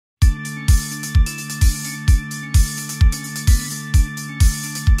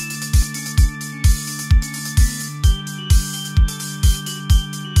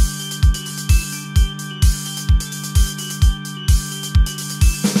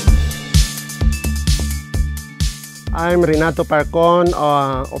I'm Renato Parcon,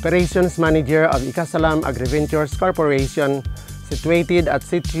 Operations Manager of Ikasalam Agriventures Corporation, situated at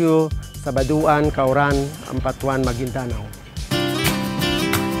Sitio Sabaduan, Cauran, Ampatuan, Maguindanao.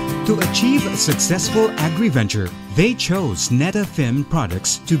 To achieve a successful agri-venture, they chose Netafim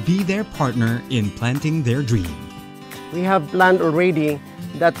products to be their partner in planting their dream. We have planned already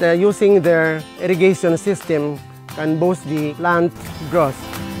that using their irrigation system can boost the plant growth.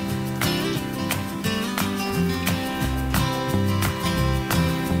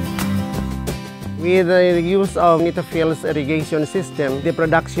 With the use of Netaphils Irrigation system, the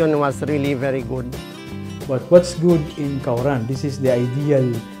production was really very good. But what's good in Cauran, this is the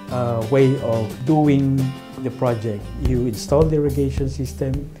ideal way of doing the project. You install the irrigation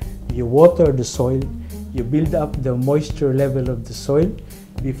system, you water the soil, you build up the moisture level of the soil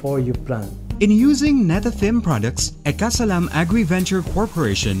before you plant. In using Netafim products, Ikasalam Agri-Venture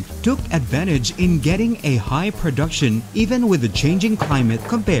Corporation took advantage in getting a high production even with the changing climate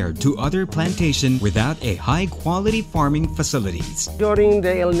compared to other plantation without a high-quality farming facilities. During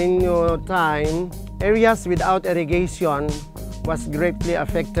the El Nino time, areas without irrigation was greatly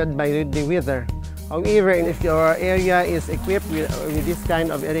affected by the weather. However, if your area is equipped with this kind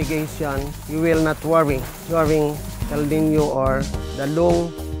of irrigation, you will not worry during El Nino or the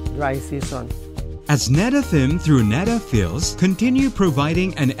long dry season. As Netafim through Netaphils continue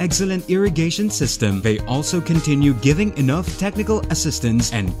providing an excellent irrigation system, they also continue giving enough technical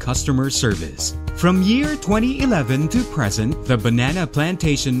assistance and customer service. From year 2011 to present, the banana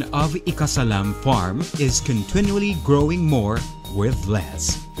plantation of Ikasalam Farm is continually growing more with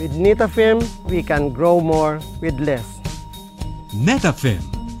less. With Netafim, we can grow more with less. Netafim,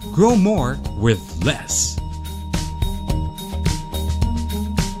 grow more with less.